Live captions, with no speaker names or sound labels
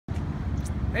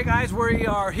Hey guys, we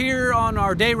are here on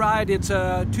our day ride. It's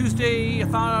Tuesday. I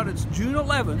found out it's June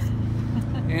 11th,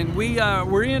 and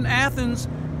we're in Athens,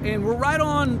 and we're right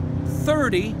on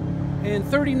 30, and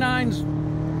 39's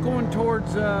going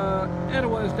towards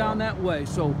Etowah is down that way.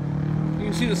 So you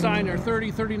can see the sign there.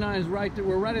 30, 39 is right there.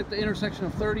 We're right at the intersection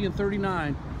of 30 and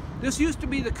 39. This used to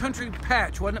be the Country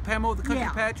Patch, wasn't it, Pamela? The Country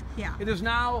Patch. Yeah. It is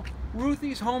now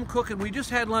Ruthie's Home Cooking. We just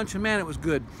had lunch, and man, it was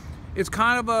good. It's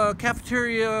kind of a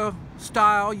cafeteria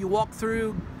style. You walk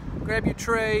through, grab your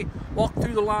tray, walk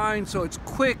through the line, so it's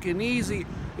quick and easy.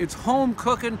 It's home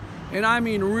cooking, and I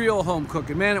mean real home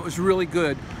cooking. Man, it was really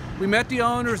good. We met the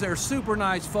owners. They're super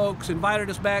nice folks, invited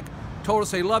us back, told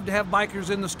us they love to have bikers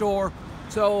in the store.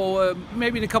 So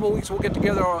maybe in a couple of weeks we'll get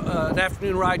together an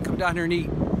afternoon ride, come down here and eat.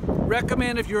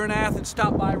 Recommend if you're in Athens,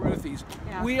 stop by Ruthie's.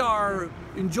 Yeah. We are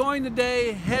enjoying the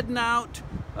day, heading out.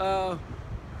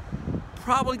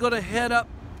 Probably going to head up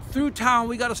through town.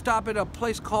 We got to stop at a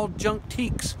place called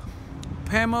Junktiques.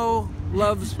 Pamo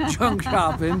loves junk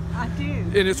shopping. I do.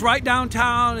 And it's right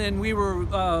downtown, and we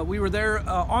were there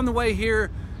on the way here,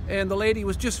 and the lady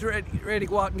was just ready to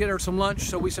go out and get her some lunch.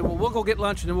 So we said, well, we'll go get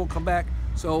lunch and then we'll come back.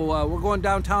 So we're going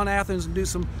downtown Athens and do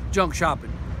some junk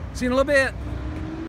shopping. See you in a little bit.